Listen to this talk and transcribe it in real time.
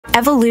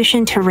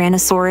Evolution.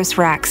 Tyrannosaurus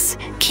rex,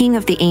 king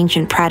of the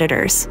ancient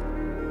predators.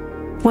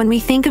 When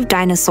we think of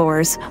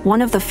dinosaurs,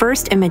 one of the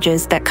first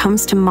images that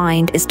comes to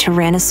mind is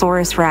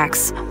Tyrannosaurus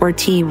rex, or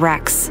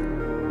T-Rex.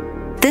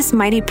 This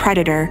mighty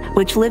predator,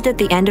 which lived at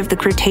the end of the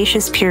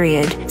Cretaceous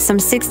period, some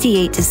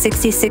 68 to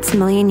 66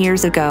 million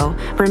years ago,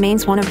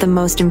 remains one of the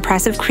most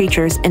impressive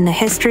creatures in the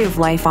history of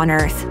life on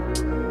Earth.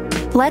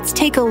 Let's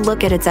take a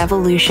look at its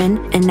evolution,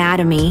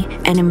 anatomy,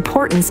 and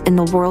importance in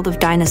the world of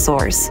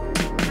dinosaurs.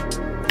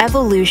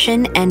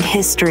 Evolution and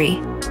history.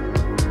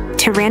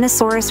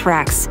 Tyrannosaurus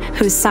rex,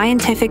 whose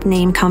scientific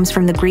name comes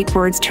from the Greek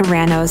words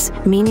tyrannos,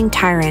 meaning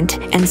tyrant,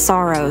 and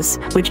sauros,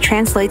 which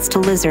translates to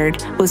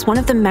lizard, was one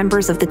of the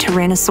members of the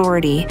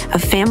Tyrannosauridae, a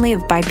family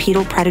of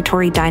bipedal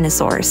predatory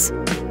dinosaurs.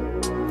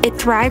 It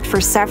thrived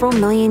for several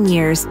million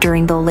years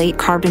during the late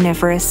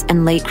Carboniferous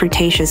and late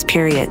Cretaceous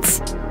periods.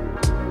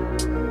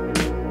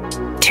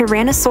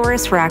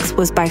 Tyrannosaurus rex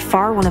was by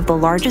far one of the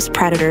largest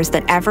predators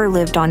that ever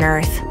lived on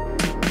Earth.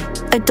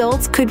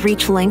 Adults could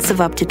reach lengths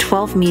of up to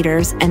 12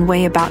 meters and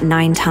weigh about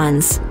 9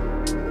 tons.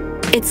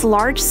 Its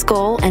large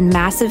skull and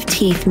massive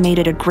teeth made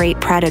it a great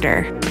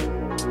predator.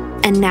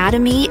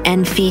 Anatomy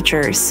and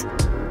features.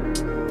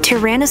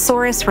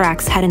 Tyrannosaurus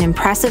rex had an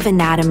impressive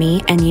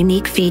anatomy and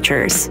unique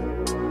features.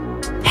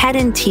 Head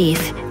and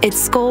teeth.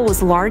 Its skull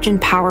was large and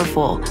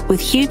powerful, with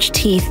huge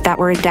teeth that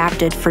were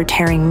adapted for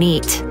tearing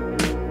meat.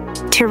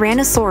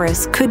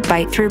 Tyrannosaurus could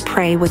bite through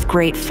prey with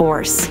great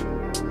force.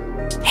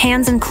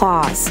 Hands and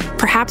claws.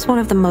 Perhaps one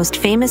of the most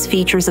famous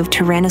features of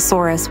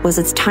Tyrannosaurus was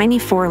its tiny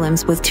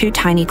forelimbs with 2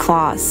 tiny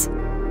claws.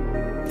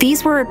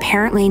 These were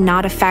apparently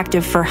not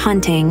effective for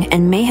hunting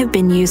and may have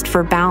been used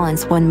for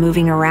balance when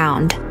moving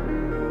around.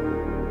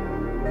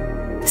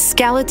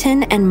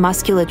 Skeleton and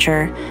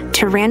musculature.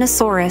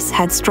 Tyrannosaurus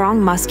had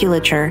strong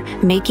musculature,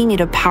 making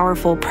it a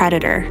powerful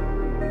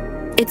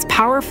predator. Its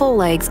powerful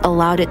legs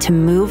allowed it to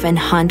move and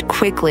hunt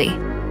quickly.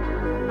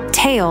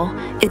 Tail.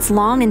 Its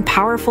long and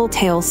powerful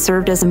tail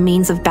served as a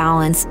means of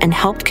balance and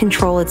helped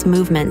control its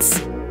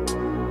movements.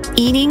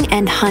 Eating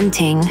and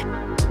hunting.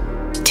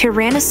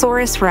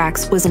 Tyrannosaurus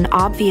rex was an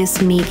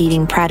obvious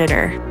meat-eating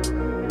predator.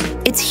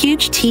 Its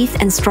huge teeth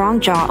and strong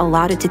jaw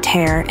allowed it to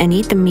tear and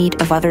eat the meat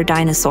of other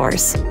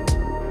dinosaurs.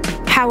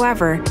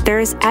 However, there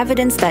is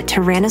evidence that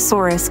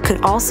Tyrannosaurus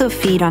could also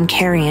feed on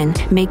carrion,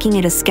 making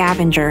it a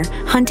scavenger,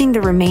 hunting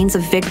the remains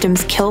of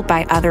victims killed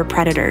by other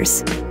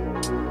predators.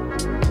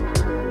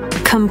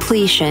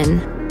 Completion.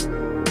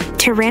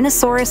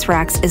 Tyrannosaurus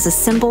rex is a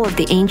symbol of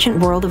the ancient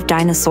world of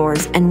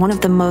dinosaurs and one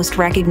of the most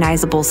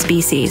recognizable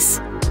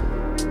species.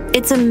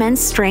 Its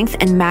immense strength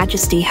and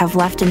majesty have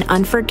left an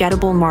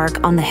unforgettable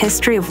mark on the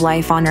history of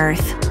life on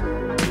Earth.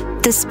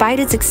 Despite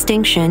its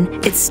extinction,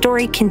 its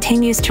story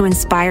continues to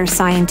inspire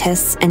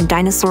scientists and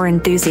dinosaur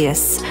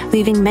enthusiasts,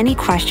 leaving many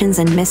questions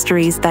and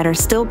mysteries that are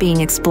still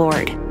being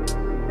explored.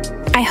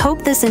 I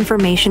hope this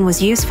information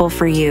was useful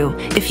for you.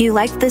 If you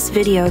liked this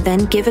video,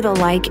 then give it a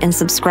like and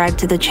subscribe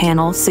to the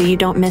channel so you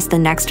don't miss the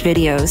next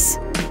videos.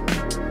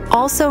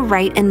 Also,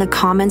 write in the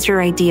comments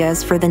your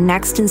ideas for the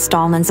next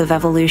installments of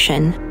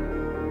Evolution.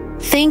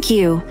 Thank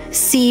you.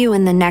 See you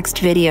in the next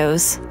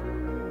videos.